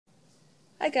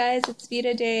Hi guys, it's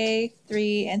VEDA day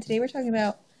 3, and today we're talking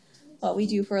about what we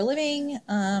do for a living,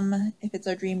 if it's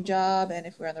our dream job, and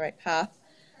if we're on the right path.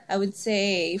 I would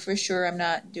say for sure I'm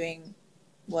not doing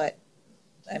what,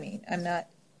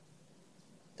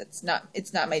 it's not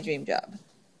my dream job.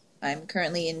 I'm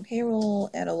currently in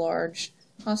payroll at a large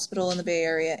hospital in the Bay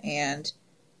Area, and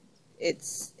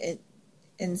it's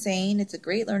insane. It's a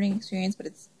great learning experience, but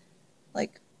it's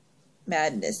like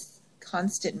madness,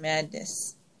 constant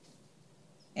madness.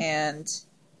 And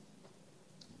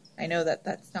I know that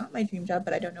that's not my dream job,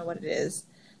 but I don't know what it is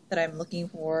that I'm looking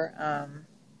for.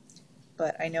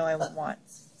 But I know I want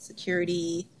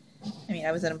security. I mean,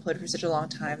 I was unemployed for such a long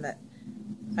time that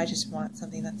I just want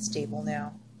something that's stable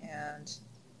now. And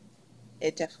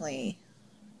it definitely,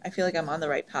 I feel like I'm on the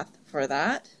right path for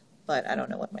that, but I don't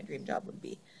know what my dream job would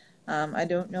be. I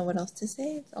don't know what else to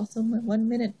say. It's also 1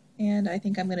 minute, and I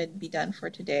think I'm going to be done for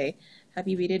today.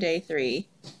 Happy VEDA Day 3.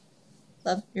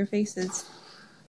 Love your faces.